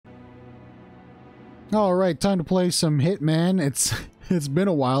All right, time to play some Hitman. It's been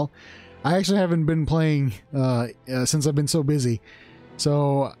a while. I actually haven't been playing since I've been so busy.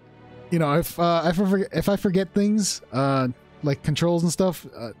 So, you know, if I forget things like controls and stuff,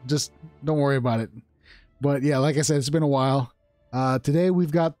 just don't worry about it. But yeah, like I said, it's been a while. Today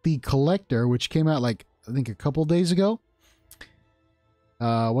we've got the Collector, which came out like I think a couple days ago.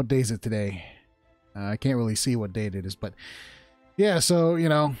 What day is it today? I can't really see what date it is, but yeah, so, you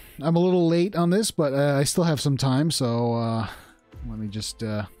know, I'm a little late on this, but I still have some time, so let me just...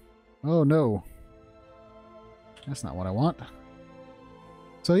 oh, no. That's not what I want.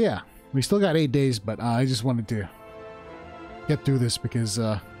 So, yeah, we still got 8 days, but I just wanted to get through this because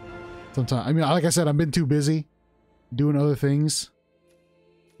sometimes... I mean, like I said, I've been too busy doing other things,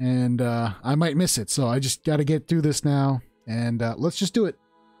 and I might miss it, so I just got to get through this now, and let's just do it.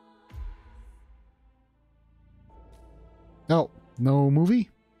 Oh. No movie?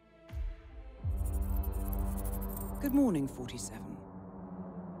 Good morning, 47.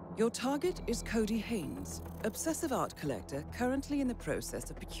 Your target is Cody Haynes, obsessive art collector currently in the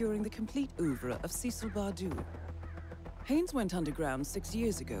process of procuring the complete oeuvre of Cecil Bardou. Haynes went underground 6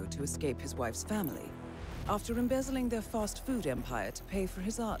 years ago to escape his wife's family, after embezzling their fast food empire to pay for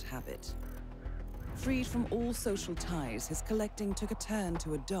his art habit. Freed from all social ties, his collecting took a turn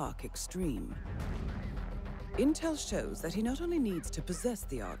to a dark extreme. Intel shows that he not only needs to possess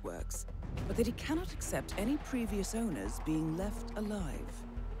the artworks, but that he cannot accept any previous owners being left alive.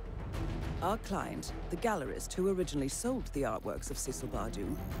 Our client, the gallerist who originally sold the artworks of Cecil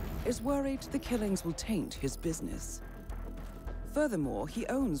Bardou, is worried the killings will taint his business. Furthermore, he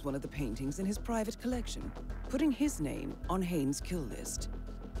owns one of the paintings in his private collection, putting his name on Haynes' kill list.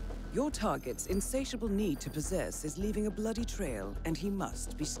 Your target's insatiable need to possess is leaving a bloody trail, and he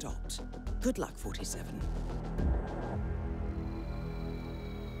must be stopped. Good luck, 47.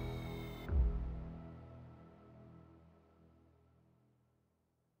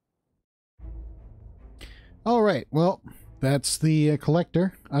 All right, well, that's the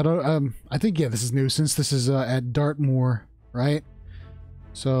Collector. I think, yeah, this is new since this is at Dartmoor, right?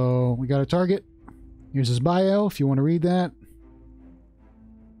 So we got a target. Here's his bio if you want to read that.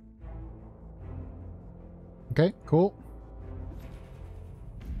 Okay, cool.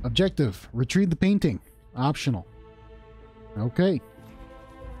 Objective, retrieve the painting. Optional. Okay.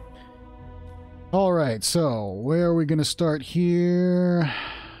 All right, so where are we going to start here?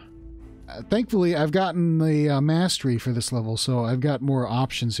 Thankfully, I've gotten the mastery for this level, so I've got more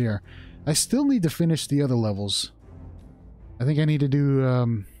options here. I still need to finish the other levels. I think I need to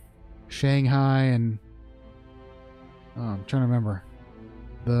do Shanghai and... oh, I'm trying to remember.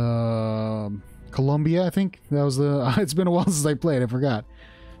 The... Colombia, I think. That was the... it's been a while since I played, I forgot.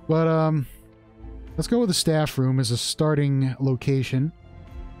 But, let's go with the staff room as a starting location.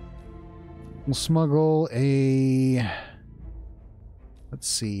 We'll smuggle a... let's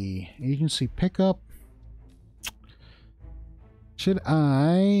see. Agency pickup. Should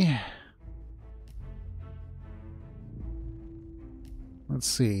I... let's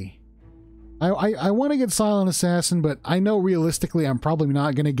see. I want to get Silent Assassin, but I know realistically I'm probably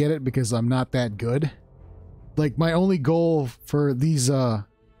not going to get it because I'm not that good. Like, my only goal for these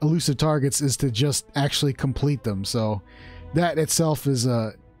elusive targets is to just actually complete them. So that itself is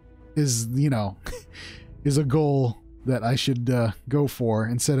you know, is a goal that I should go for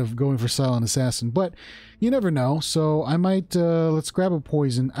instead of going for Silent Assassin. But you never know, so I might, let's grab a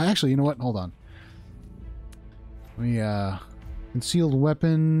poison. Actually, you know what? Hold on. Concealed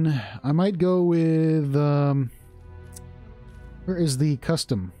weapon. I might go with, where is the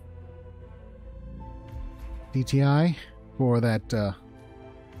custom? DTI for that,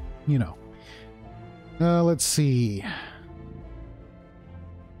 you know. Let's see.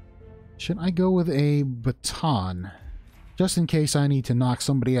 Should I go with a baton? Just in case I need to knock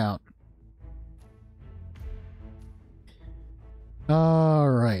somebody out.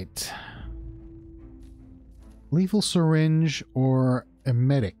 Alright. Lethal syringe or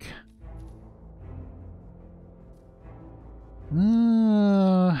emetic?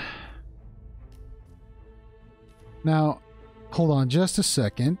 Now, hold on just a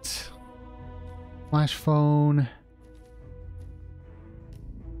second. Flash phone.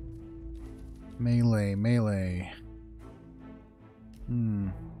 Melee.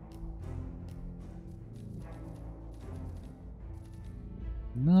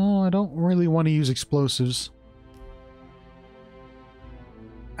 No, I don't really want to use explosives.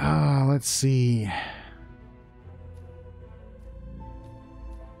 Let's see.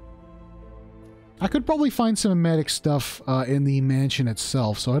 I could probably find some emetic stuff in the mansion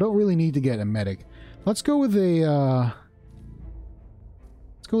itself, so I don't really need to get emetic. Let's go with a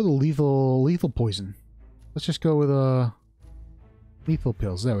go with the lethal poison. Let's just go with lethal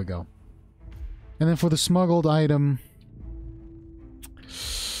pills. There we go. And then for the smuggled item,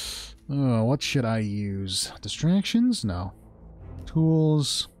 what should I use? Distractions? No.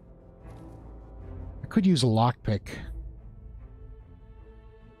 Tools. I could use a lockpick.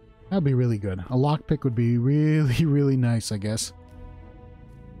 That'd be really good. A lockpick would be really, really nice, I guess.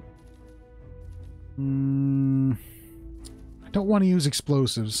 I don't want to use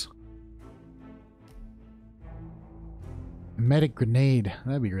explosives. A medic grenade.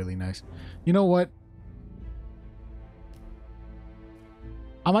 That'd be really nice. You know what?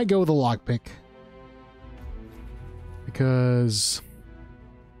 I might go with a lockpick. Because...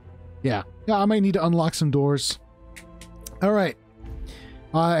 yeah, I might need to unlock some doors. Alright.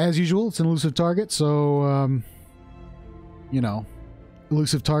 As usual, it's an elusive target, so, you know,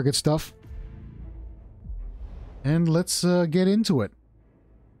 elusive target stuff. And let's get into it.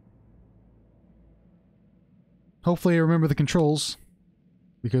 Hopefully I remember the controls,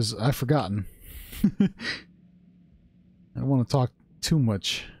 because I've forgotten. I don't want to talk too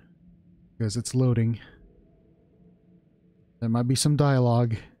much, because it's loading. There might be some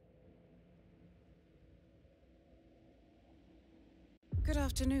dialogue. Good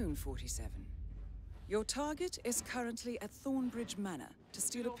afternoon, 47. Your target is currently at Thornbridge Manor to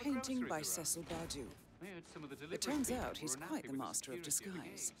steal a painting by Cecil Bardou. It turns out he's quite the master of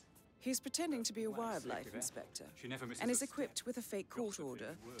disguise. He's pretending to be a wildlife inspector and is equipped with a fake court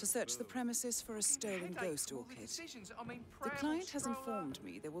order to search the premises for a stolen ghost orchid. The client has informed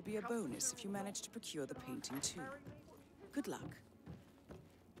me there will be a bonus if you manage to procure the painting too. Good luck.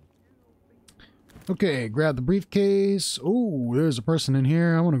 Okay, grab the briefcase. Oh, there's a person in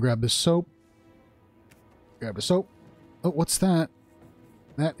here. I want to grab this soap. Grab the soap. Oh, what's that?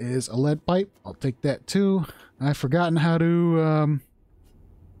 That is a lead pipe. I'll take that too. I've forgotten how to,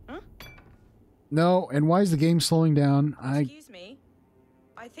 No, and why is the game slowing down? Excuse me.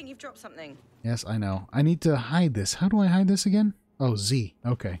 I think you've dropped something. Yes, I know. I need to hide this. How do I hide this again? Oh, Z.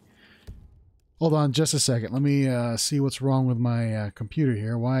 Okay. Hold on just a second. Let me see what's wrong with my computer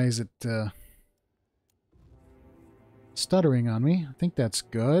here. Why is it stuttering on me? I think that's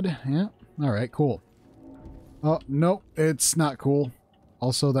good. Yeah. All right, cool. Oh, nope. It's not cool.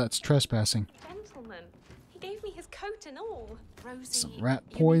 Also, that's trespassing. Gentleman, he gave me his coat and all. Rosie, Some rat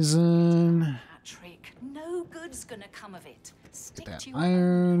poison. trick. No good's gonna come of it. Stick That to your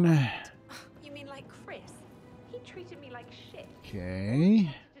iron. You mean like Chris? He treated me like shit.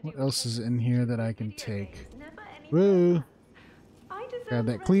 Okay. What else is in here that I can Video take? games, never anything Woo. else. I deserve Grab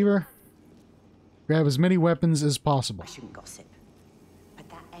that rest. cleaver. Grab as many weapons as possible. I shouldn't gossip, but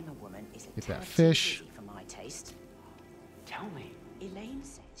that Emma woman is a Get that tad fish. too busy for my taste. Tell me. Elaine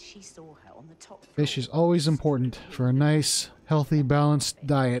says she saw her on the top floor. Fish is always important for a nice, healthy, balanced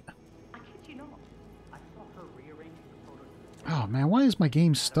diet. I kid you not. I saw her rearrange the photos. Oh man, why is my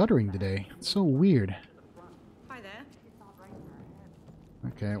game stuttering today? It's so weird. Hi there.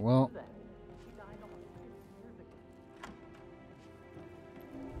 Okay, well.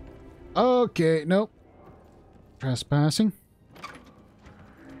 Okay, nope. Trespassing.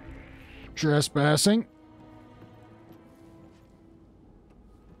 Trespassing.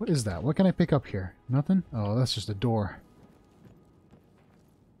 What is that? What can I pick up here? Nothing? Oh, that's just a door.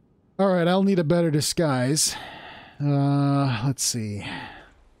 Alright, I'll need a better disguise. Let's see.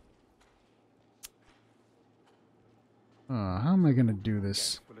 How am I gonna do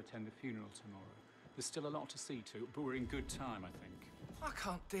this? We'll attend the funeral tomorrow. There's still a lot to see to, but we're in good time, I think. I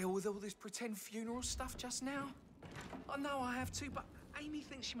can't deal with all this pretend funeral stuff just now. I know I have to, but Amy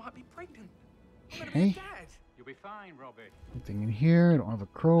thinks she might be pregnant. I'm gonna be a Okay. dad. You'll be fine, Robbie. Anything in here? I don't have a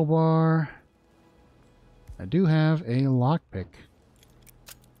crowbar. I do have a lockpick.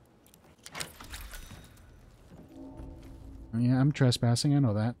 Yeah, I'm trespassing. I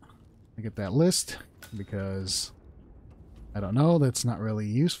know that. I get that list because I don't know. That's not really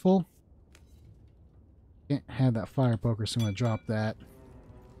useful. Can't have that fire poker, so I'm gonna drop that.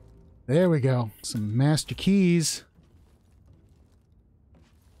 There we go. Some master keys.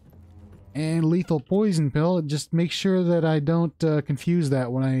 And lethal poison pill. Just make sure that I don't confuse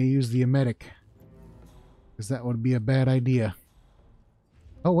that when I use the emetic. Because that would be a bad idea.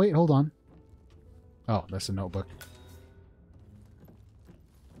 Oh, wait, hold on. Oh, that's a notebook.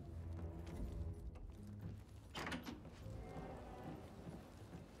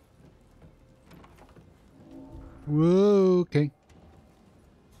 Whoa, okay.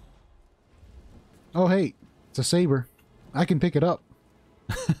 Oh, hey, it's a saber. I can pick it up.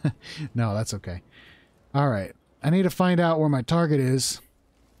 No, that's okay. Alright, I need to find out where my target is.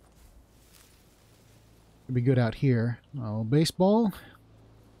 Could be good out here. Oh, baseball.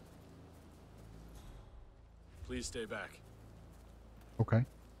 Please stay back. Okay.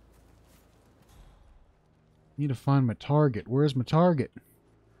 Need to find my target. Where's my target?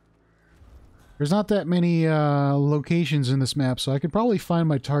 There's not that many locations in this map, so I could probably find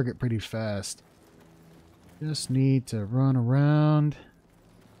my target pretty fast. Just need to run around.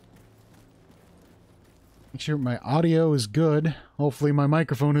 Make sure my audio is good. Hopefully my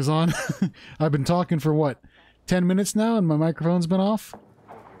microphone is on. I've been talking for what, 10 minutes now and my microphone's been off?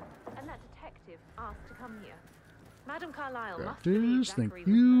 And that detective asked to come here. Madam Carlyle Got must believe this, thank Zachary was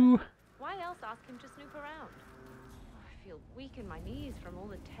you. there. Why else ask him to snoop around? I feel weak in my knees from all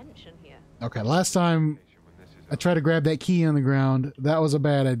the tension here. Okay, last time I tried to grab that key on the ground. That was a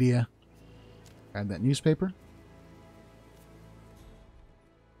bad idea. Grab that newspaper.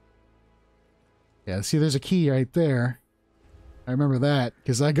 Yeah, see, there's a key right there. I remember that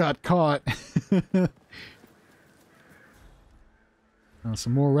because I got caught.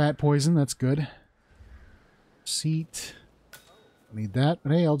 Some more rat poison. That's good. Seat. Need that,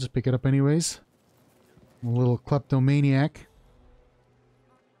 but hey, I'll just pick it up anyways. I'm a little kleptomaniac.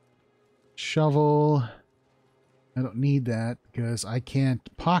 Shovel. I don't need that because I can't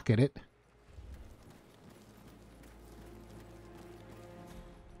pocket it.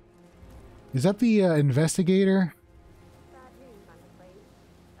 Is that the investigator? Bad news, I'm afraid.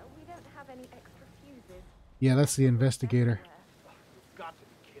 We don't have any extra fuses. Yeah, that's the investigator. Got to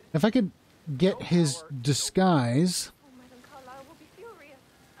be kidding. If I could get his disguise. Oh, Madam Carlyle will be furious.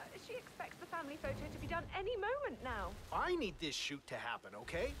 She expects the family photo to be done any moment now. I need this shoot to happen,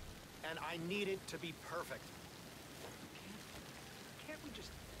 okay? And I need it to be perfect. Can't we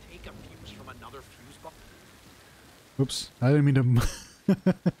just take a fuse from another fuse box? Oops, I didn't mean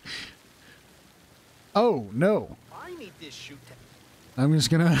to. Oh, no. I need this shoot to... I'm just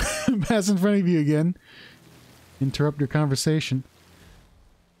gonna pass in front of you again. Interrupt your conversation.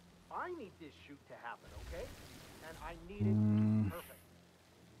 I need this shoot to happen, okay? And I need it to be perfect.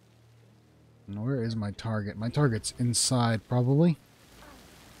 And where is my target? My target's inside, probably.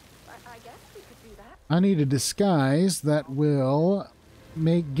 I guess we could do that. I need a disguise that will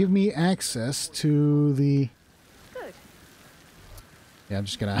give me access to the... Good. Yeah, I'm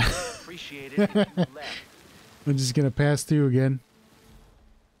just gonna... Appreciate it if you left. I'm just gonna pass through again.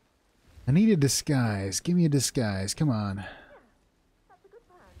 I need a disguise. Give me a disguise. Come on. That's a good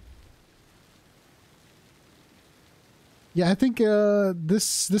plan. Yeah, I think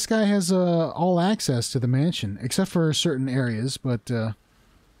this guy has all access to the mansion, except for certain areas, but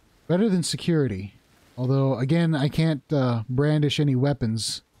better than security. Although, again, I can't brandish any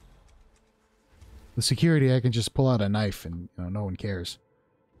weapons. The security, I can just pull out a knife and no one cares.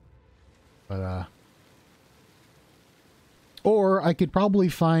 But, or I could probably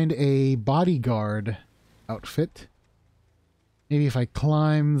find a bodyguard outfit. Maybe if I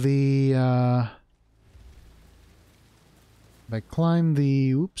climb the,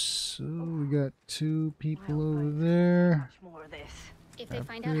 oops, oh, we got two people over there. More of this. If they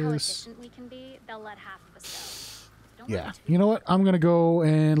find out how efficient we can be, they'll let half of us go. Don't Yeah, worry. you know what? I'm gonna go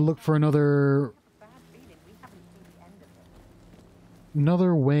and look for another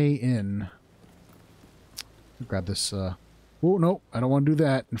way in. Grab this, oh, no, I don't want to do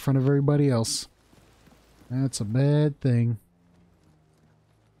that in front of everybody else. That's a bad thing.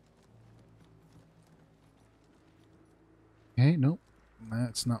 Okay, nope.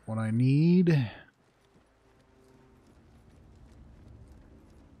 That's not what I need.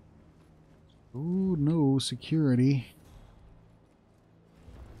 Oh, no, security.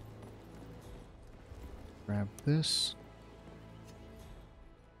 Grab this.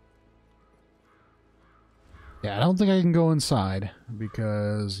 Yeah, I don't think I can go inside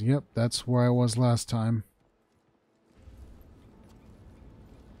because, yep, that's where I was last time.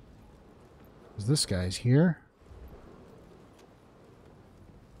 Is this guy's here?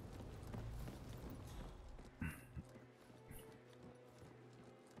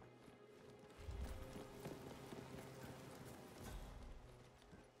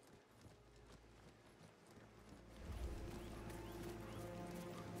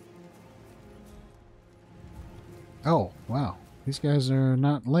 Oh, wow. These guys are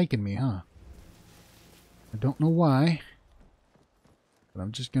not liking me, huh? I don't know why. But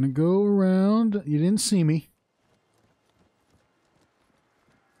I'm just gonna go around. You didn't see me.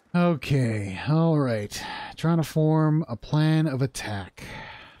 Okay, alright. Trying to form a plan of attack.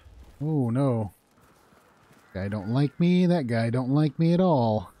 Oh, no. Guy don't like me. That guy don't like me at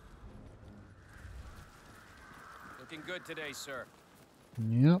all. Looking good today, sir.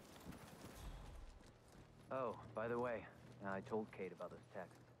 Yep. Oh, by the way, I told Kate about this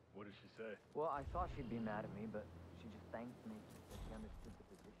text. What did she say? Well, I thought she'd be mad at me, but she just thanked me. She said she understood the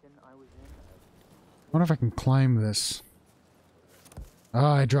position I was in. Wonder if I can climb this. Oh,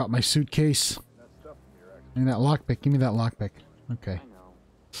 I dropped my suitcase. Give me that lockpick. Give me that lockpick. Okay.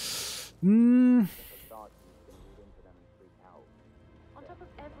 On top of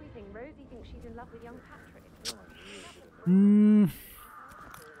everything, Rosie thinks she's in love with young Patrick.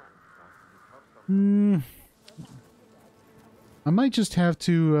 I might just have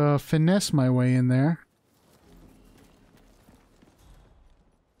to finesse my way in there.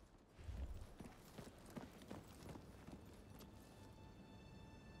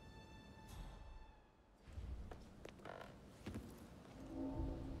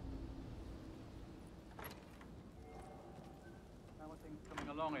 How are things coming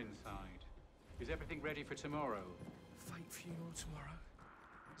along inside? Is everything ready for tomorrow? Fake funeral tomorrow.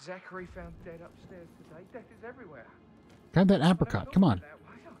 Zachary found dead upstairs today. Death is everywhere. Grab that apricot. Come on. Oh,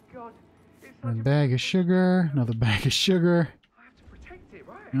 God. It's A bag of sugar. Another bag of sugar. I have to protect it,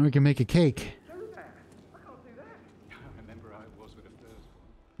 right? And we can make a cake. Do that. I can't do that. I remember how it was with the first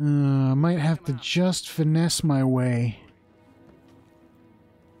one. I might have to just finesse my way.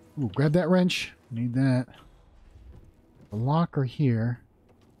 Ooh, grab that wrench. Need that. The locker here.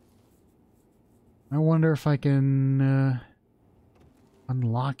 I wonder if I can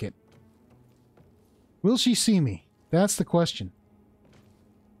unlock it. Will she see me? That's the question.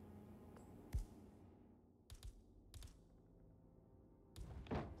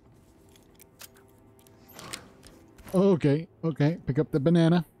 Okay, okay. Pick up the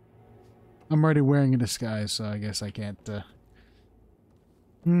banana. I'm already wearing a disguise, so I guess I can't, Did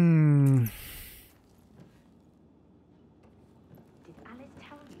Alice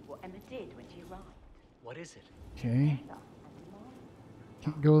tell you what Emma did when she arrived? What is it? Okay.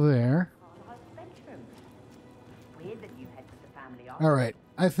 Can't go there. Weird that you head to the family office. Alright.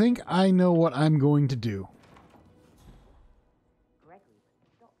 I think I know what I'm going to do.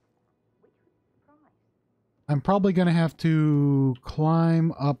 I'm probably going to have to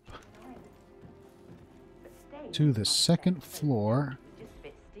climb up to the second floor. Just a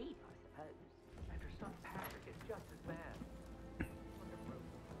bit steep, I suppose. And for son Patrick, it's just as bad.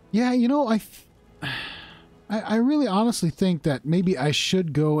 Yeah, you know, I really honestly think that maybe I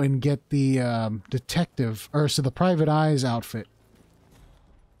should go and get the detective, or so the private eye's outfit.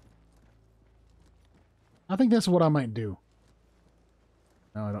 I think that's what I might do.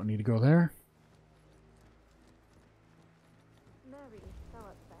 No, I don't need to go there. Mary is so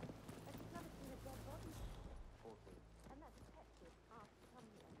upset. And she's never seen a dead body. And that detective asked to come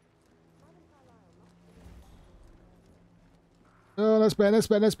here. Why didn't Carlisle not? Oh, that's bad, that's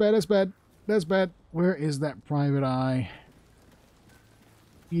bad, that's bad, that's bad. That's bad. Where is that private eye?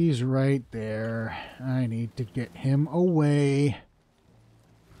 He's right there. I need to get him away.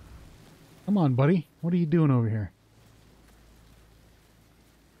 Come on, buddy. What are you doing over here?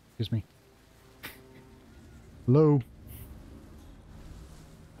 Excuse me. Hello?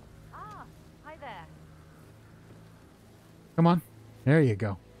 Ah, hi there. Come on. There you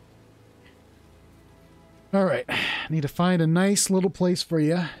go. Alright. Need to find a nice little place for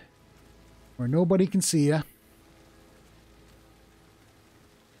you where nobody can see you.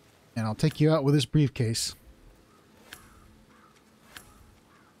 And I'll take you out with this briefcase.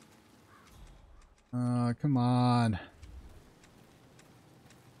 Come on.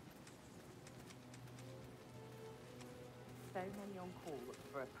 So many on call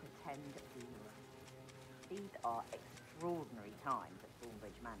for a pretend funeral. These are extraordinary times at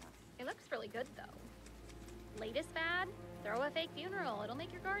Thornbridge Manor. It looks really good, though. Latest fad? Throw a fake funeral. It'll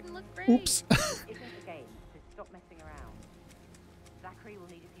make your garden look great. Oops. Isn't a game, so stop messing around. Zachary will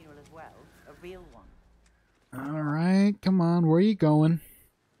need a funeral as well, a real one. Alright, come on. Where are you going?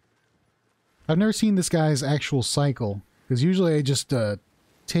 I've never seen this guy's actual cycle. Because usually I just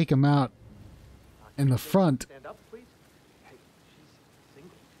take him out in the front. Stand up, please. Hey, she's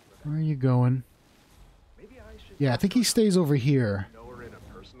single. Where are you going? Maybe I should. Yeah, I think he stays over here. Know her in a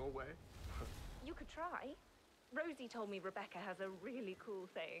personal way. You could try. Rosie told me Rebecca has a really cool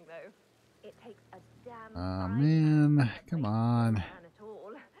saying, though. It takes a damn Aw, fine man. man to Come make on. a man at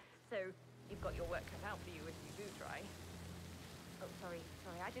all. So you've got your work cut out for you if you do try. Oh, sorry.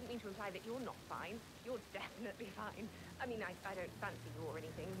 I didn't mean to imply that you're not fine. You're definitely fine. I mean, I don't fancy you or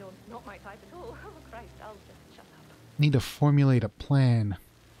anything. You're not my type at all. Oh, Christ, I'll just shut up. Need to formulate a plan.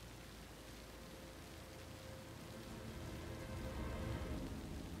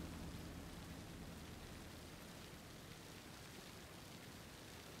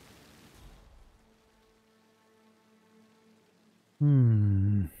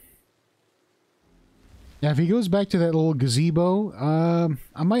 Yeah, if he goes back to that little gazebo,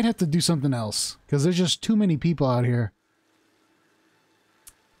 I might have to do something else. Because there's just too many people out here.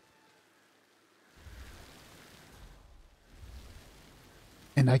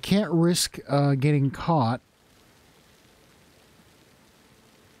 And I can't risk getting caught.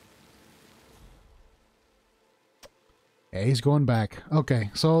 Yeah, he's going back.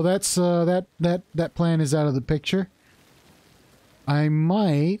 Okay, so that's that plan is out of the picture. I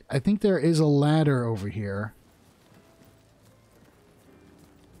think there is a ladder over here.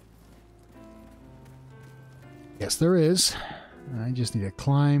 Yes, there is. I just need to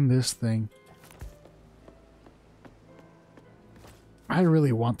climb this thing. I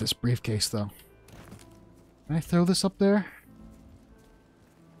really want this briefcase, though. Can I throw this up there?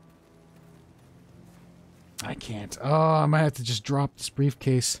 I can't. Oh, I might have to just drop this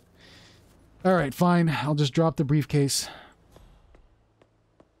briefcase. Alright, fine. I'll just drop the briefcase.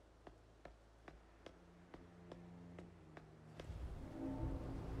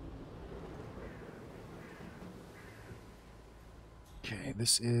 Okay,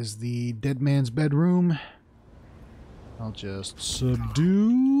 this is the dead man's bedroom. I'll just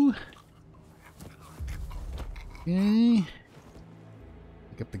subdue. Okay.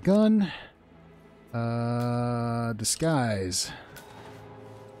 Pick up the gun. Disguise.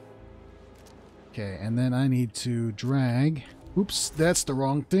 Okay, and then I need to drag. Oops, that's the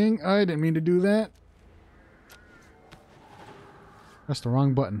wrong thing. I didn't mean to do that. That's the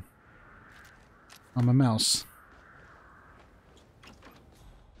wrong button on my mouse.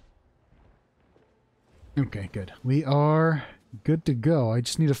 Okay, good. We are good to go. I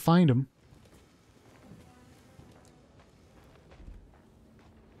just need to find him.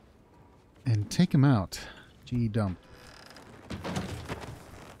 And take him out. G dump.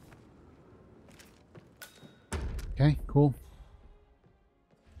 Okay, cool.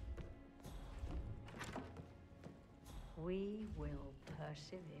 We will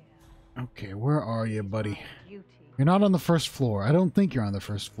persevere. Okay, where are you, buddy? You're not on the first floor. I don't think you're on the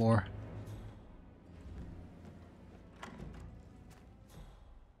first floor.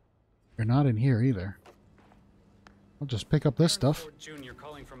 You're not in here either. I'll just pick up this stuff. Junior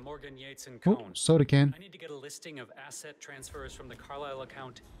calling from Morgan Yates and Oh, Cone. soda can. I need to get a listing of asset transfers from the Carlisle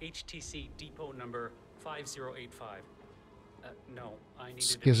account HTC depot number 5085. No, I need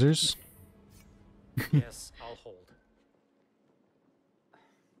Skizzers. Yes, I'll hold.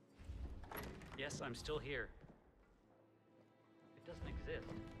 Yes, I'm still here. It doesn't exist.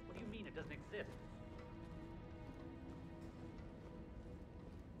 What do you mean it doesn't exist?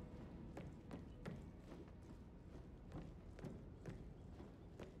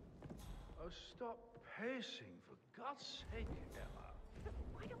 Oh, stop pacing, for God's sake, Emma. But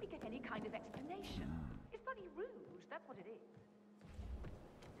why don't we get any kind of explanation? It's bloody rude, that's what it is.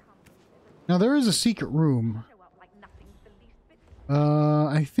 Now there is a secret room. Show up like nothing's the least bit.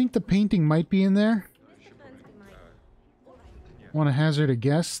 I think the painting might be in there. Want to hazard a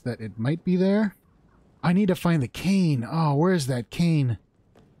guess that it might be there? I need to find the cane. Oh, where's that cane?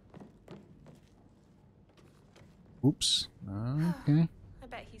 Oops. Okay. I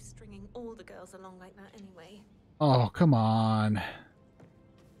bet he's stringing all the girls along like that anyway. Oh, come on.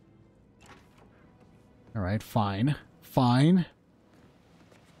 Alright, fine. Fine.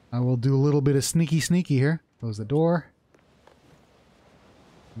 I will do a little bit of sneaky here. Close the door.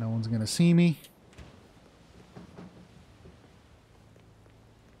 No one's gonna see me.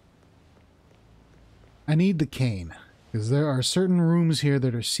 I need the cane, because there are certain rooms here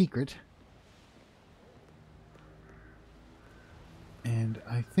that are secret. And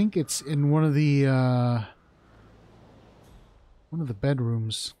I think it's in one of the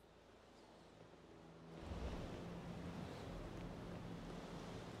bedrooms.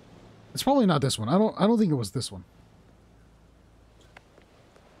 It's probably not this one. I don't think it was this one.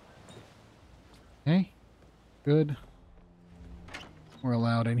 Okay. Good. We're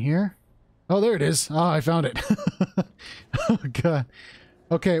allowed in here. Oh, there it is. Oh, I found it. Oh god.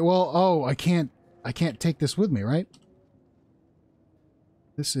 Okay, well, oh, I can't take this with me, right?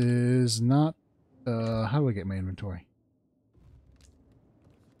 This is not how do I get my inventory?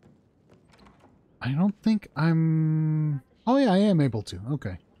 I don't think I'm... Oh yeah, I am able to.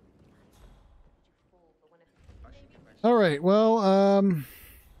 Okay. Alright, well,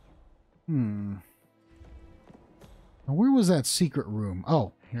 now, where was that secret room?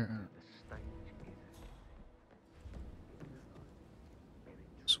 Oh, here.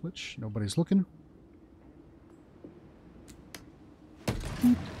 Switch. Nobody's looking.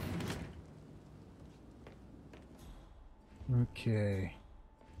 Okay.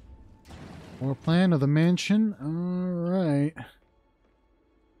 Floor plan of the mansion. Alright.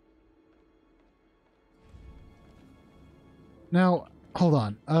 Now, hold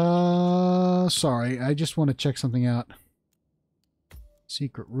on. Sorry. I just want to check something out.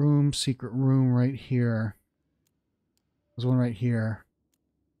 Secret room right here. There's one right here.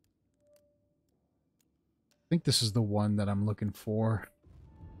 think this is the one that I'm looking for.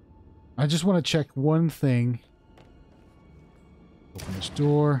 I just want to check one thing. Open this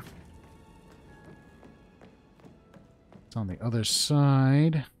door. It's on the other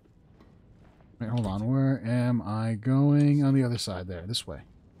side. Wait, hold on. Where am I going? On the other side there. This way.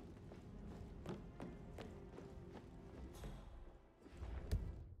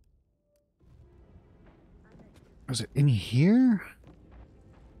 Is it in here?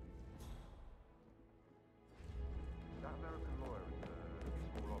 That American lawyer in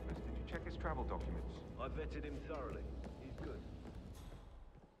the small office, did you check his travel documents? I vetted him thoroughly. He's good.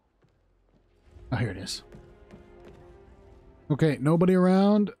 Oh, here it is. Okay, nobody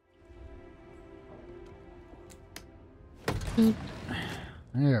around.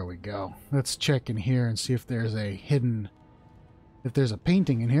 There we go. Let's check in here and see if there's a hidden... If there's a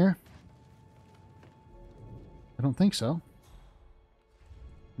painting in here. I don't think so.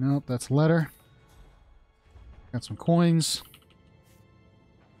 Nope, that's letter. Got some coins.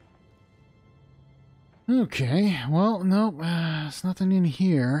 Okay, well, nope, there's nothing in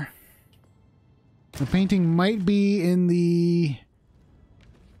here. The painting might be in the...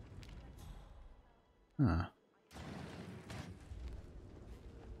 Huh.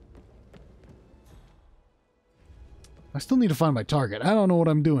 I still need to find my target. I don't know what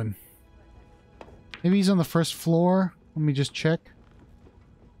I'm doing. Maybe he's on the first floor. Let me just check.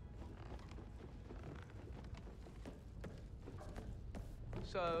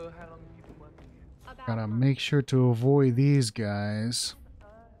 So, how long have you been working here? Gotta make sure to avoid these guys.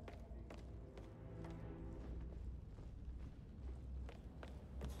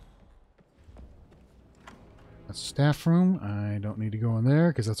 That's the staff room. I don't need to go in there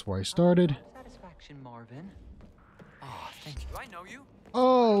because that's where I started. Satisfaction, Marvin. Oh, thank you. Do I know you?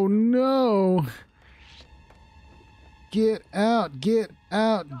 Oh no! Get out, get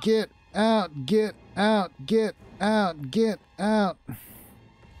out, get out, get out, get out, get out.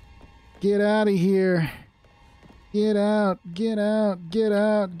 Get out of here. Get out, get out, get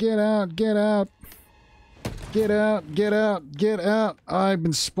out, get out, get out. Get out, get out, get out. I've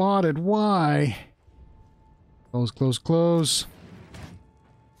been spotted. Why? Close, close, close.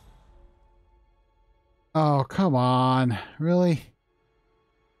 Oh, come on. Really?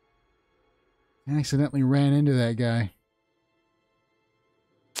 I accidentally ran into that guy.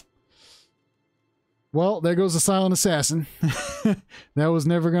 Well, there goes the silent assassin. That was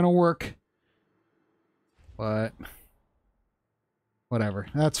never going to work. But whatever.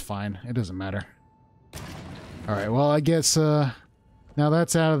 That's fine. It doesn't matter. Alright, well, I guess now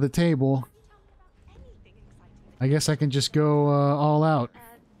that's out of the table. I guess I can just go all out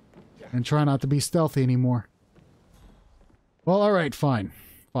and try not to be stealthy anymore. Well, alright, fine.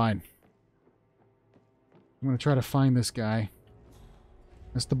 Fine. I'm going to try to find this guy.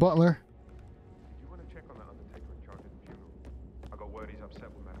 That's the butler. Did you want to check on that undertaker in charge of the funeral? I got word he's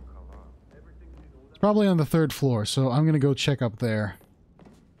upset with Madame Carlyle. It's probably on the 3rd floor, so I'm going to go check up there.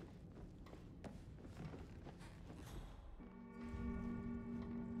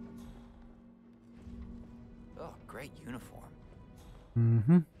 Oh, great uniform.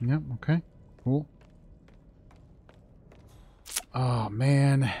 Mm-hmm. Yep, okay. Cool. Oh,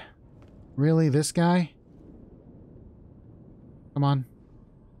 man. Really? This guy? Come on.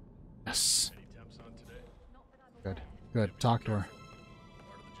 Yes. Good. Good. Talk to her. I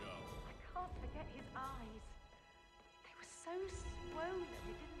can't forget his eyes. They were so swollen, it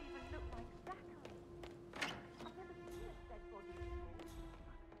didn't even look like Zachary. I've never seen a dead body before.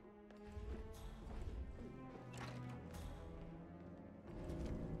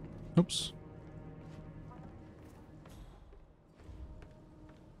 Oops.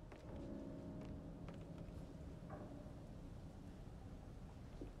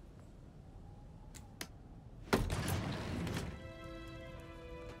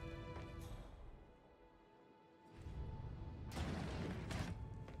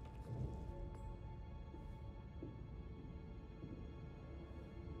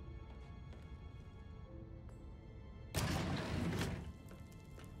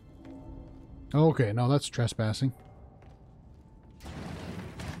 Okay, no, that's trespassing.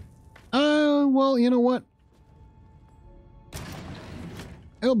 Well, you know what?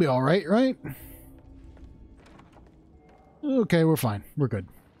 It'll be alright, right? Okay, we're fine. We're good.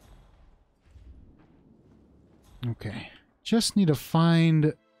 Okay. Just need to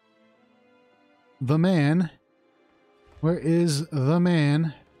find the man. Where is the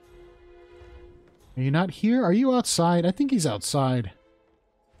man? Are you not here? Are you outside? I think he's outside.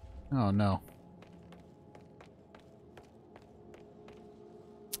 Oh, no.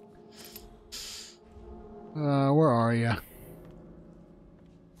 Where are you?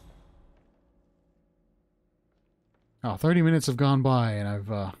 Oh, 30 minutes have gone by and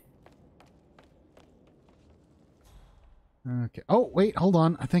I've, Okay. Oh, wait, hold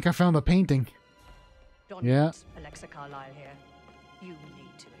on. I think I found the painting. Yeah. Alexa Carlyle here. You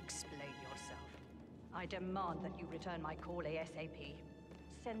need to explain yourself. I demand that you return my call ASAP.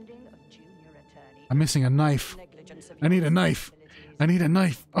 Sending a junior attorney. I'm missing a knife. I need a knife. I need a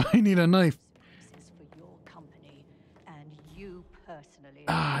knife. I need a knife. For your company and you personally.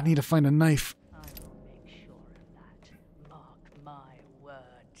 Ah, I need to find a knife. I will make sure of that. Mark my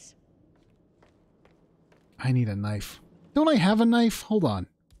words. I need a knife. Don't I have a knife? Hold on.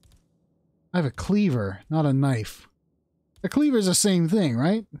 I have a cleaver, not a knife. A cleaver is the same thing,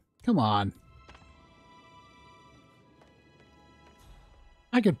 right? Come on.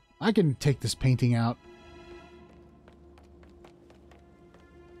 I can take this painting out.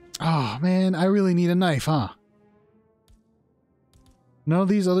 Oh, man, I really need a knife, huh? None of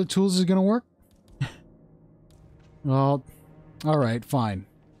these other tools is gonna work? Well, alright, fine.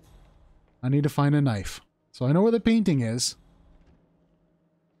 I need to find a knife. So I know where the painting is.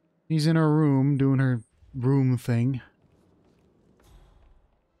 She's in her room doing her room thing.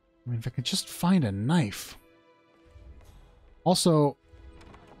 I mean, if I could just find a knife. Also,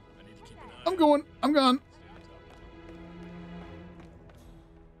 I'm gone.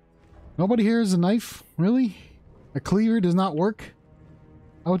 Nobody here has a knife? Really? A cleaver does not work?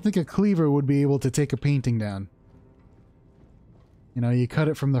 I would think a cleaver would be able to take a painting down. You know, you cut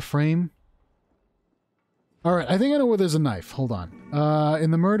it from the frame. Alright, I think I know where there's a knife. Hold on. In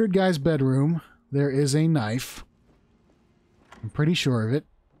the murdered guy's bedroom, there is a knife. I'm pretty sure of it.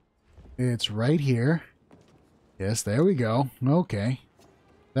 It's right here. Yes, there we go. Okay.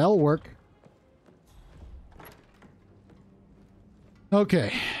 That'll work.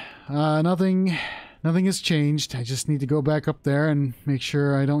 Okay. Nothing has changed. I just need to go back up there and make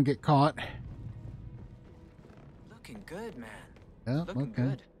sure I don't get caught. Looking good, man. Yeah, Looking okay.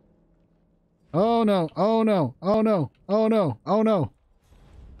 good. Oh no, oh no, oh no, oh no, oh no.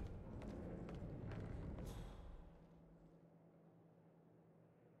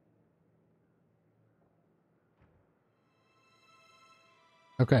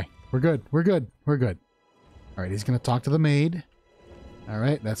 Okay, we're good, we're good, we're good. Alright, he's gonna talk to the maid.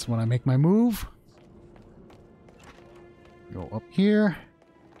 Alright, that's when I make my move. Go up here.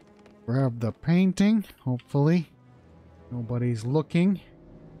 Grab the painting, hopefully. Nobody's looking.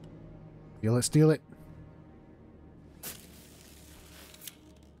 Steal it, steal it.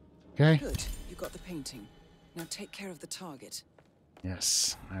 Okay. Good. You got the painting. Now take care of the target.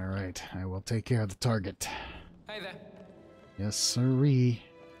 Yes. All right. I will take care of the target. Hey there. Yes, sirree.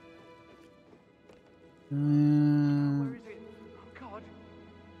 Where is it? Oh, God.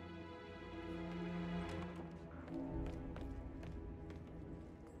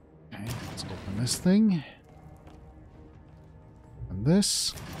 Okay, let's open this thing. And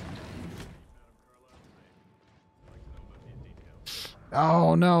this.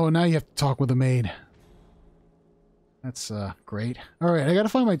 Oh no, now you have to talk with the maid. That's great. Alright, I gotta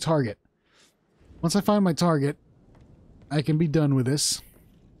find my target. Once I find my target, I can be done with this.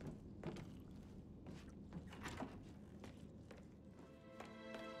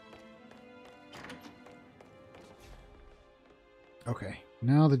 Okay,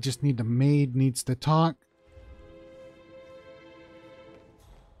 now they just need the maid needs to talk.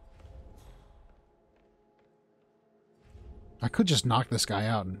 I could just knock this guy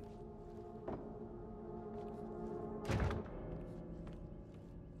out and...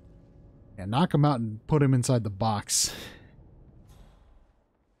 Yeah, knock him out and put him inside the box.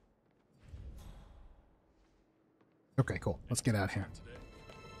 Okay, cool. Let's get out of here.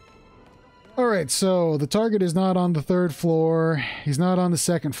 Alright, so the target is not on the 3rd floor. He's not on the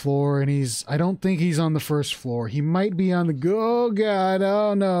 2nd floor, and he's... I don't think he's on the 1st floor. He might be on the... Oh, God.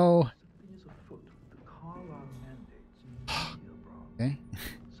 Oh, no. Okay.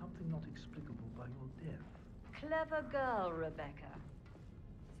 Something not explicable by your death. Clever girl, Rebecca.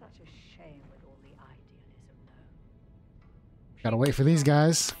 Such a shame with all the idealism, though. Gotta wait for these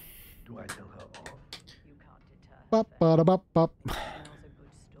guys. Do I tell her off? You can't deter her. Bop, bada, bop, bop. Tells a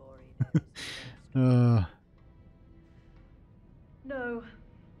good story. No,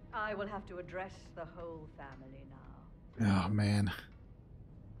 I will have to address the whole family now. Oh, man.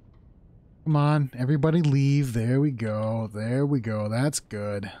 Come on, everybody leave. There we go. There we go. That's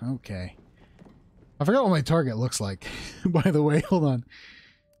good. Okay. I forgot what my target looks like. By the way, hold on.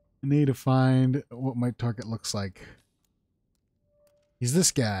 I need to find what my target looks like. He's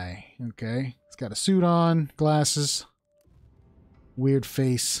this guy. Okay. He's got a suit on, glasses, weird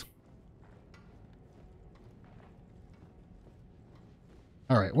face.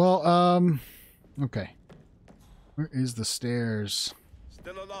 Alright, well, okay. Where is the stairs?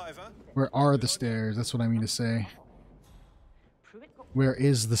 Still alive, huh? Where are the stairs? That's what I mean to say. Where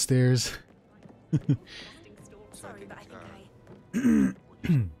is the stairs? Sorry, but I think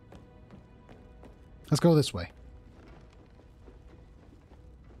Let's go this way.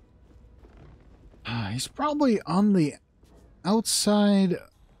 He's probably on the outside.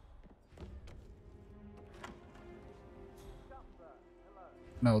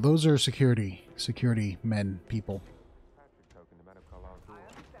 No, those are security men, people.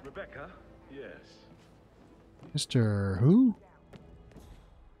 Rebecca? Yes. Mr. Who?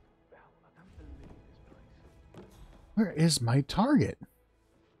 Where is my target? I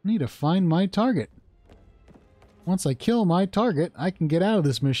need to find my target. Once I kill my target, I can get out of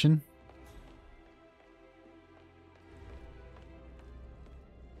this mission.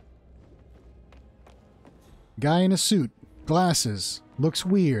 Guy in a suit, glasses, looks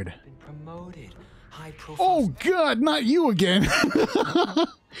weird. Promoted. High profile. Oh God, not you again!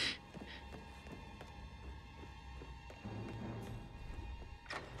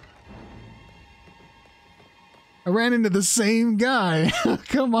 I ran into the same guy.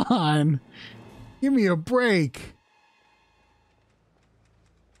 Come on. Give me a break.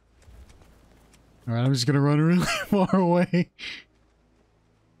 Alright, I'm just gonna run really far away.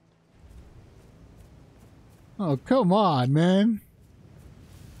 Oh, come on, man.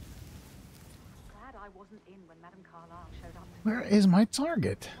 Glad I wasn't in when Madame Carlyle showed up. Where is my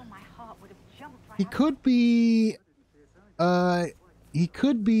target? Oh, my heart would have jumped right He out. could be... he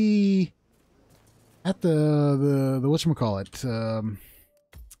could be... at the whatchamacallit,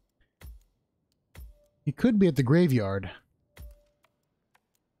 he could be at the graveyard.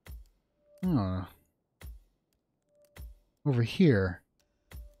 Huh. Over here.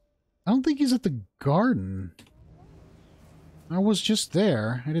 I don't think he's at the garden. I was just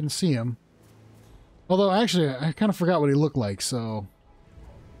there. I didn't see him. Although, actually, I kind of forgot what he looked like, so...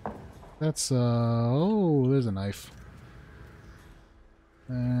 That's, oh, there's a knife.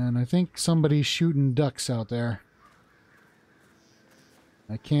 And I think somebody's shooting ducks out there.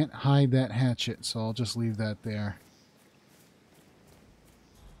 I can't hide that hatchet, so I'll just leave that there.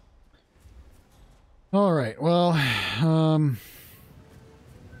 Alright, well,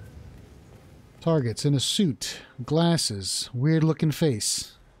 targets in a suit, glasses, weird looking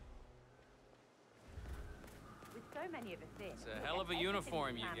face. With so many of us in, It's a hell of a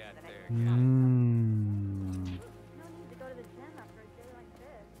uniform you got there.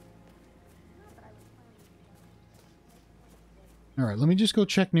 Alright, let me just go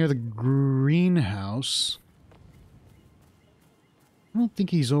check near the greenhouse. I don't think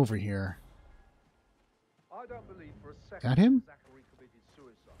he's over here. I don't believe for a Is second that him? Zachary committed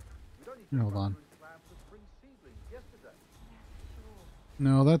suicide. We don't need to Hold on. his plan for spring seedlings yesterday.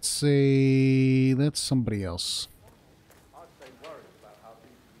 No, that's somebody else. I'd say worried about how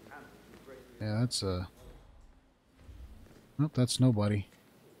things will be handled with great Yeah, that's nope, that's nobody.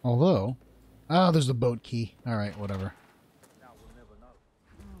 Although, there's the boat key. Alright, whatever. Oh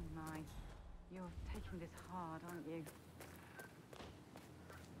my, you're taking this hard, aren't you?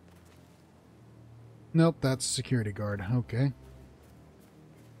 Nope, that's a security guard. Okay.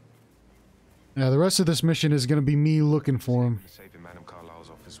 Yeah, the rest of this mission is going to be me looking for him. The safe in Madame Carlyle's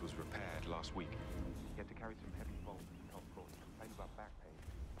office was repaired last week. He had to carry some heavy bolts to the top floor. He complained about back pain.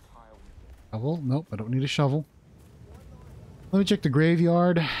 Tile weakness. Shovel? Nope, I don't need a shovel. Let me check the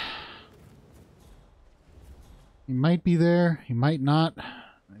graveyard. He might be there. He might not.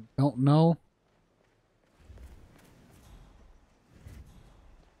 I don't know.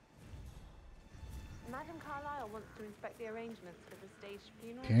 Madame Carlyle wants to inspect the arrangements for the staged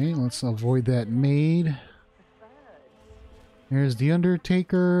funeral. Okay, let's avoid that maid. There's the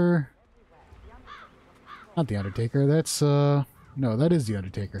Undertaker. Not the Undertaker, that's, no, that is the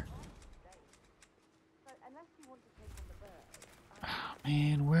Undertaker. Oh,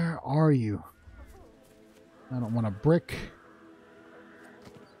 man, where are you? I don't want a brick.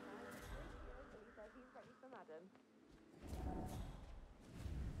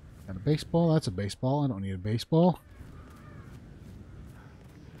 Got a baseball? That's a baseball. I don't need a baseball.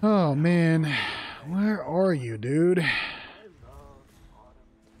 Oh, man. Where are you, dude?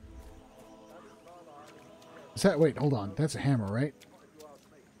 Is that... Wait, hold on. That's a hammer, right?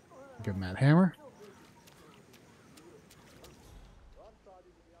 Give him that hammer.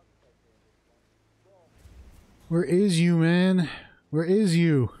 Where is you, man? Where is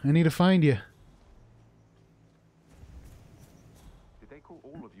you? I need to find you. Did they call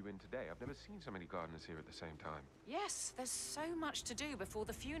all of you in today? I've never seen so many gardeners here at the same time. Yes, there's so much to do before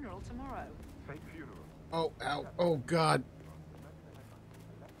the funeral tomorrow. Fake funeral. Oh, ow. Oh, God.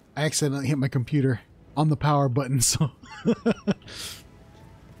 I accidentally hit my computer. on the power button, so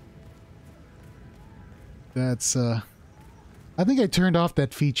that's I think I turned off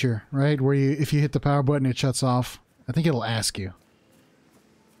that feature, right? Where if you hit the power button it shuts off. I think it'll ask you.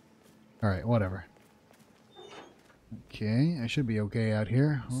 Alright, whatever. Okay, I should be okay out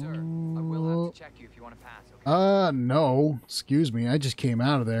here. Sir, I will have to check you if you want to pass, okay? No. Excuse me. I just came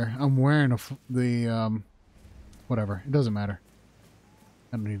out of there. I'm wearing whatever. It doesn't matter.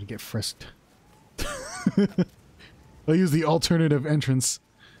 I don't need to get frisked. I'll use the alternative entrance.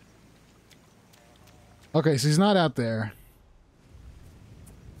 Okay, so he's not out there.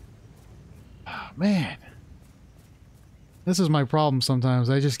 Oh, man. This is my problem sometimes.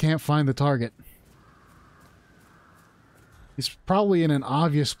 I just can't find the target. He's probably in an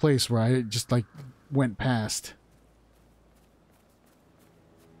obvious place where I just, like, went past.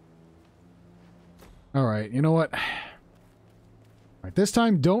 Alright, you know what? Alright, this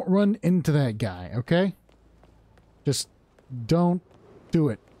time, don't run into that guy, okay? Just don't do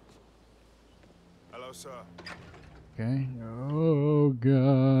it. Hello, sir. Okay. Oh,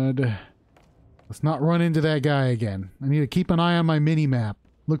 God. Let's not run into that guy again. I need to keep an eye on my mini-map.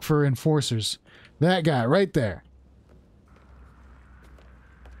 Look for enforcers. That guy, right there.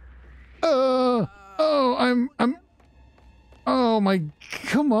 Oh, I'm... Oh, my...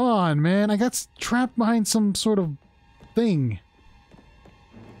 Come on, man. I got trapped behind some sort of thing.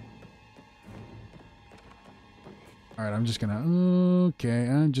 Alright, I'm just gonna... Okay,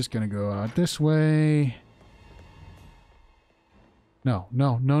 I'm just gonna go out this way. No.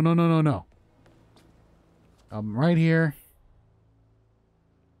 I'm right here.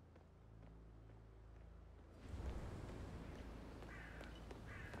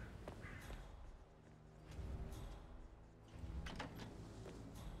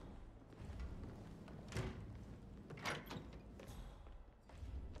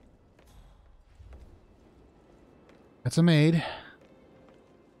 That's a maid.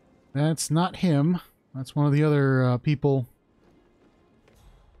 That's not him. That's one of the other people.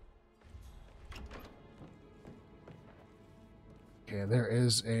 Okay, there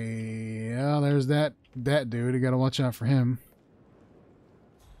is a... Yeah, there's that dude. I gotta watch out for him.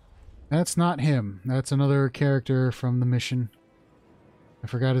 That's not him. That's another character from the mission. I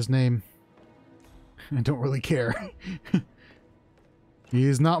forgot his name. I don't really care. He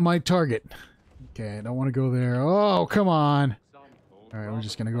is not my target. Okay, I don't want to go there. Oh, come on. Alright, we're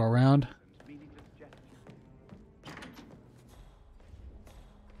just gonna go around.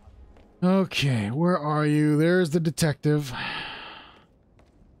 Okay, where are you? There's the detective.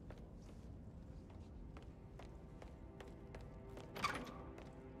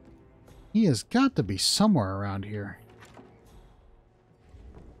 He has got to be somewhere around here.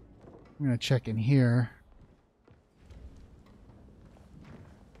 I'm gonna check in here.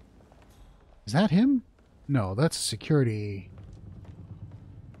 Is that him? No, that's a security...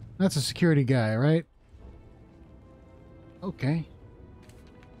 That's a security guy, right? Okay.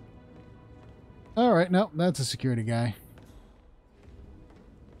 Alright, no, that's a security guy.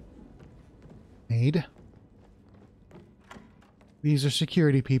 Maid. These are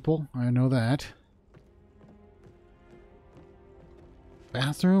security people, I know that.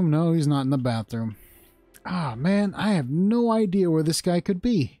 Bathroom? No, he's not in the bathroom. Ah, man, I have no idea where this guy could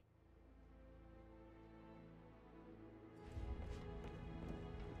be.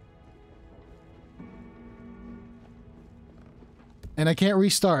 And I can't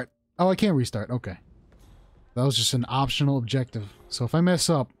restart. Oh, I can't restart. Okay. That was just an optional objective. So if I mess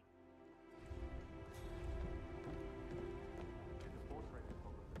up...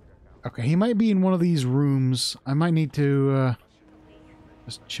 Okay, he might be in one of these rooms. I might need to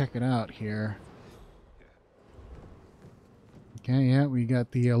just check it out here. Okay, yeah, we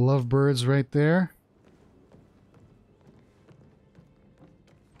got the lovebirds right there.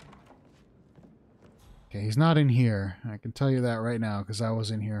 Okay, he's not in here. I can tell you that right now because I was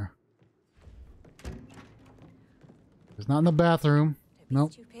in here. He's not in the bathroom.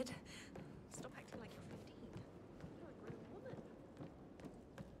 Nope. Stupid. Stop acting like you're 15. You're a grown woman.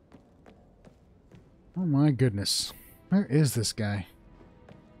 Oh my goodness. Where is this guy?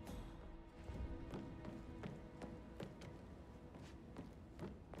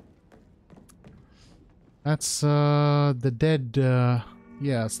 That's the dead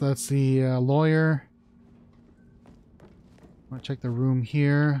yes, that's the lawyer. I'm gonna check the room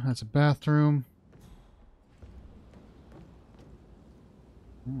here. That's a bathroom.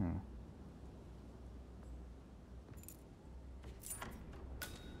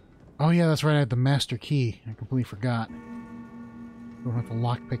 Oh yeah, that's right, I had the master key. I completely forgot. Don't have to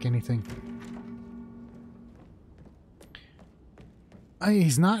lockpick anything.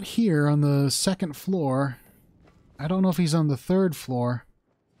 He's not here on the second floor. I don't know if he's on the third floor.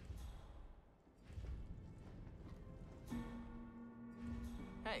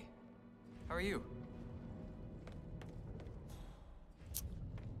 Hey, how are you?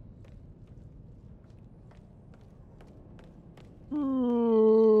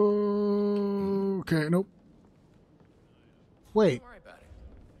 Okay, nope. Wait. Don't worry about it.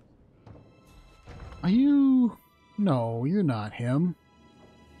 Are you... No, you're not him.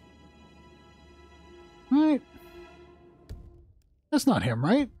 Right? That's not him,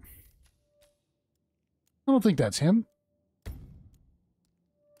 right? I don't think that's him.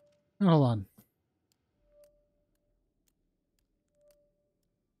 Hold on.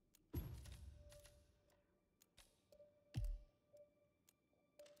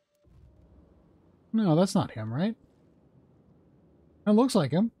 No, that's not him, right? It looks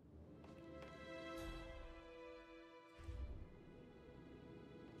like him.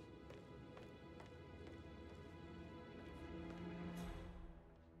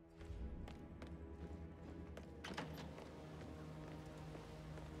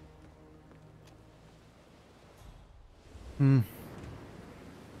 Hmm.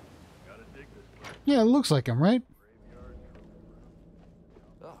 Yeah, it looks like him, right?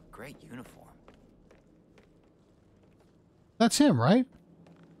 Oh, great uniform. That's him, right?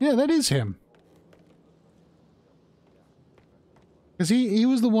 Yeah, that is him. Because he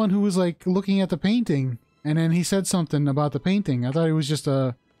was the one who was, like, looking at the painting, and then he said something about the painting. I thought he was just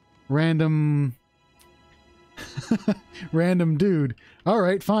a random... random dude.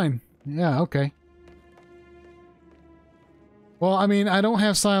 Alright, fine. Yeah, okay. Well, I mean, I don't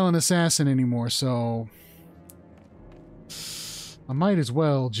have Silent Assassin anymore, so... I might as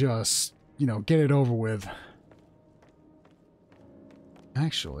well just, you know, get it over with.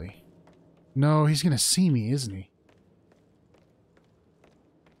 Actually... No, he's gonna see me, isn't he?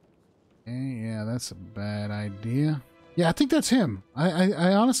 Okay, yeah, that's a bad idea. Yeah, I think that's him.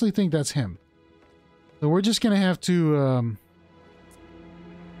 I honestly think that's him. So we're just gonna have to,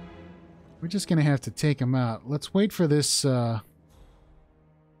 we're just gonna have to take him out. Let's wait for this,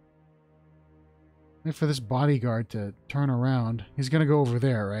 wait for this bodyguard to turn around. He's gonna go over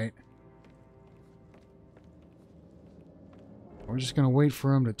there, right? We're just gonna wait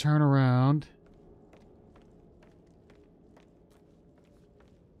for him to turn around.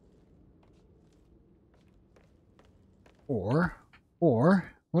 Or,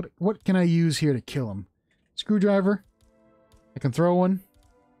 what can I use here to kill him? Screwdriver? I can throw one.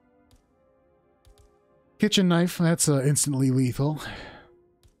 Kitchen knife, that's instantly lethal.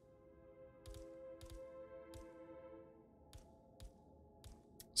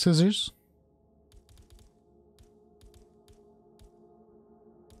 Scissors.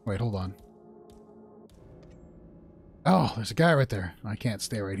 Wait, hold on. Oh, there's a guy right there. I can't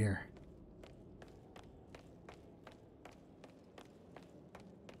stay right here.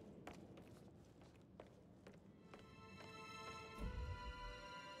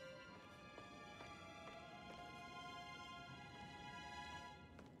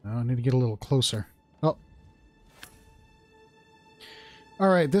 I need to get a little closer. Oh.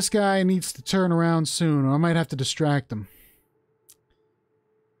 Alright, this guy needs to turn around soon, or I might have to distract him.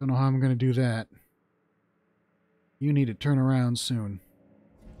 Don't know how I'm going to do that. You need to turn around soon.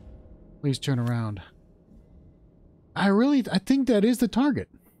 Please turn around. I think that is the target.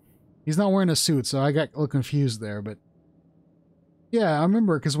 He's not wearing a suit, so I got a little confused there, but... Yeah, I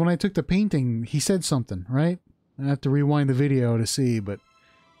remember, because when I took the painting, he said something, right? I have to rewind the video to see, but...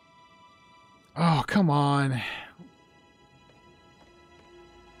 Oh, come on.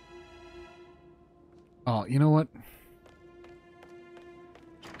 Oh, you know what?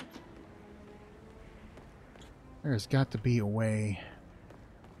 There's got to be a way.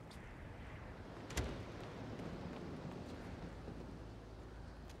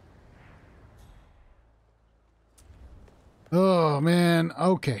 Oh, man.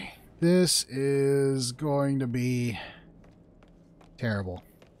 Okay. This is going to be terrible.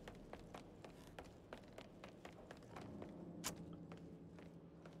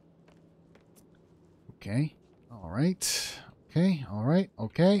 Okay. All right. Okay. All right.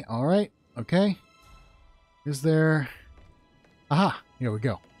 Okay. All right. Okay. Is there... Aha! Here we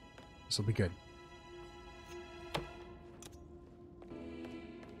go. This will be good.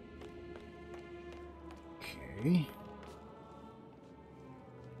 Okay.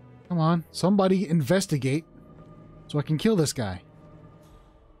 Come on. Somebody investigate so I can kill this guy.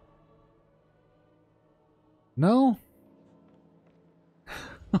 No?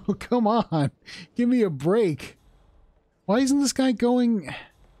 Oh, come on. Give me a break. Why isn't this guy going...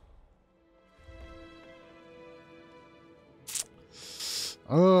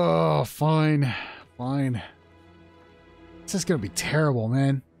 Oh, fine. Fine. This is gonna be terrible,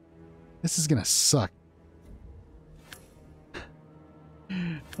 man. This is gonna suck.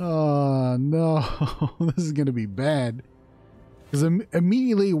 Oh, no. This is gonna be bad. Because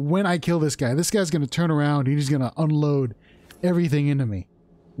immediately when I kill this guy's gonna turn around and he's gonna unload everything into me.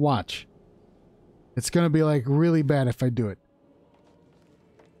 Watch. It's gonna be like really bad if I do it.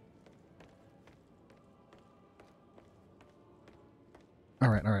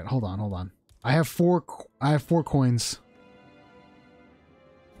 Alright, hold on. I have four coins.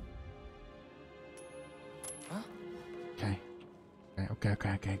 Huh? Okay,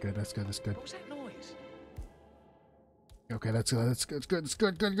 good, that's good. What was that noise? Okay, that's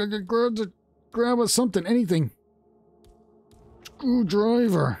good. Grab us something, anything.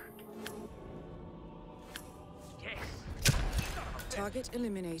 Screwdriver. Target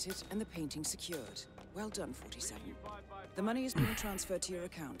eliminated and the painting secured. Well done, 47. The money is being transferred to your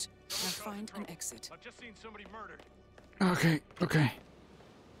account. Now find an exit. I've just seen somebody murdered. Okay.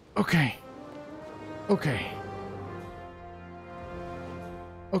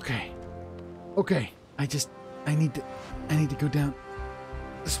 I need to go down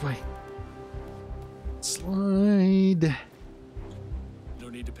this way. Slide. No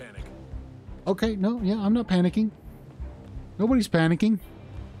need to panic. Okay, no, yeah, I'm not panicking. Nobody's panicking.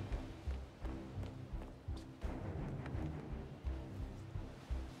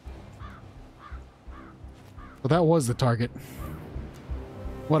 Well, that was the target.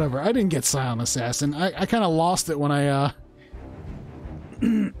 Whatever, I didn't get Silent Assassin. I kind of lost it when I,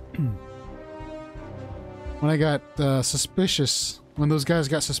 when I got suspicious. When those guys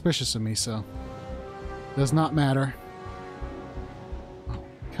got suspicious of me, so... Does not matter. Oh,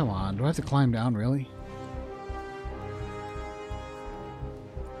 come on, do I have to climb down, really?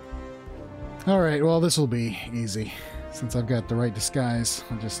 Alright, well, this will be easy. Since I've got the right disguise,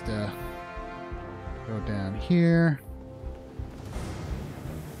 I'll just, go down here.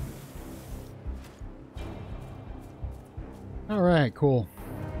 Alright, cool.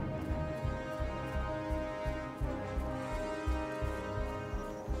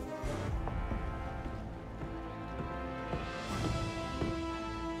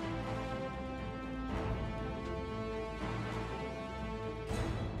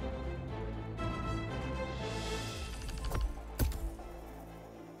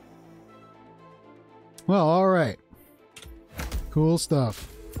 Well, alright. Cool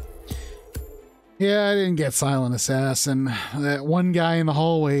stuff. Yeah, I didn't get Silent Assassin. That one guy in the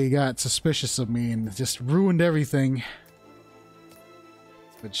hallway got suspicious of me and just ruined everything.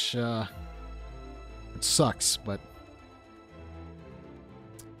 Which, it sucks, but...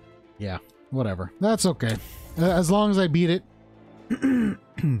 yeah, whatever. That's okay. As long as I beat it...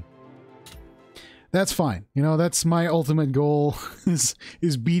 that's fine. You know, that's my ultimate goal,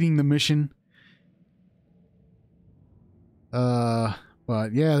 is beating the mission.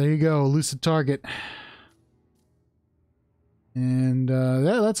 But yeah, there you go, elusive target. And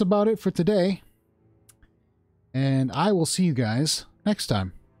yeah, that's about it for today. And I will see you guys next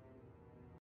time.